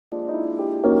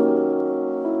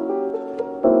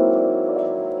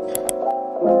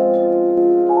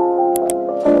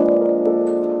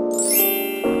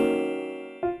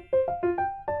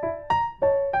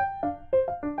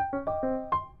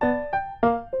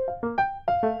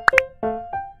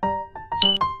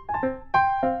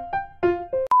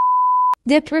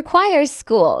It requires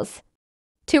schools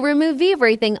to remove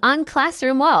everything on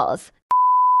classroom walls.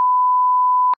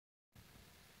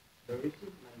 The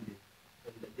recent mandate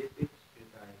from the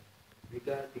BSED-3A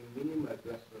regarding minimal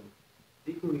classroom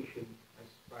decoration has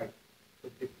sparked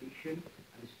contemplation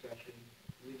and discussion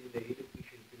within the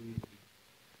education community.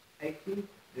 I think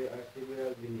there are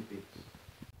several benefits.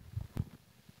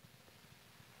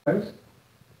 First,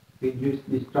 reduce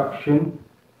distraction.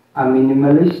 A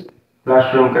minimalist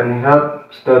classroom can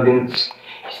help students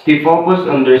stay focused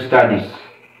on their studies.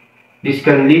 This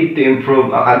can lead to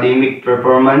improved academic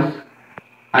performance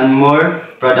and more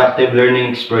productive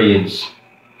learning experience.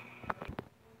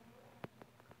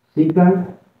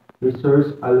 Second,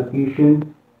 resource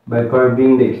allocation by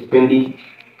curbing the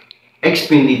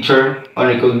expenditure on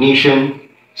recognition.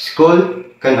 School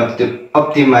can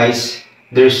optimize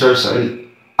the resource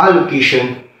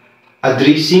allocation,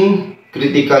 addressing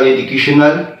critical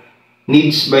educational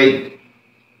needs by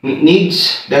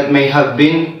needs that may have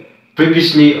been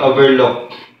previously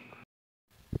overlooked.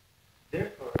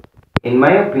 Therefore, in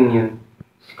my opinion,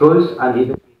 schools and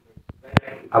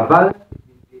educators a balance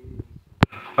between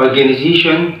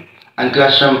organization and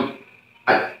classroom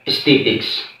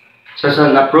aesthetics. Such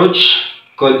an approach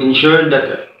could ensure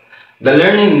that the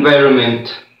learning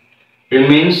environment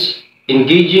remains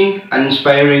engaging and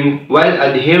inspiring while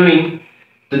adhering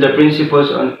to the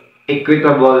principles on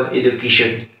equitable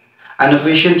education and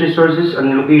efficient resources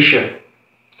and location.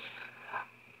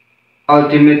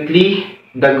 Ultimately,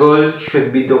 the goal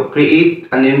should be to create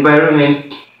an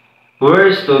environment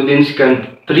where students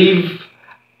can thrive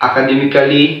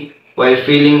academically while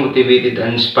feeling motivated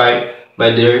and inspired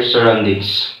by their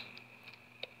surroundings.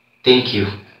 Thank you.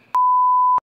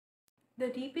 The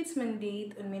DP's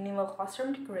mandate on minimal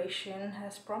classroom decoration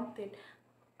has prompted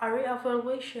a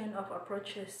re-evaluation of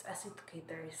approaches as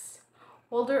educators.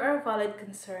 While there are valid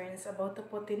concerns about the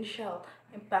potential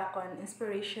impact on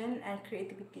inspiration and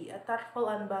creativity, a thoughtful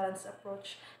and balanced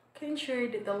approach can ensure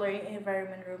that the learning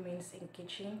environment remains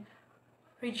engaging,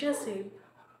 conducive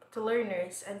to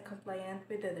learners, and compliant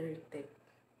with the directive.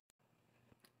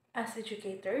 As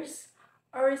educators,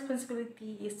 our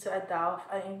responsibility is to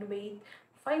adapt and innovate,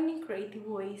 finding creative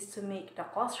ways to make the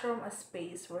classroom a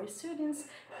space where students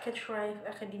can thrive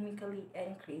academically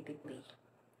and creatively.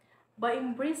 By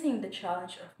embracing the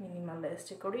challenge of minimalist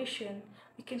decoration,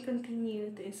 we can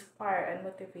continue to inspire and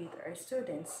motivate our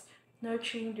students,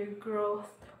 nurturing their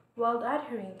growth while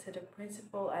adhering to the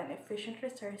principle and efficient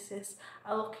resources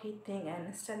allocating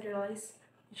and standardized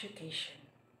education.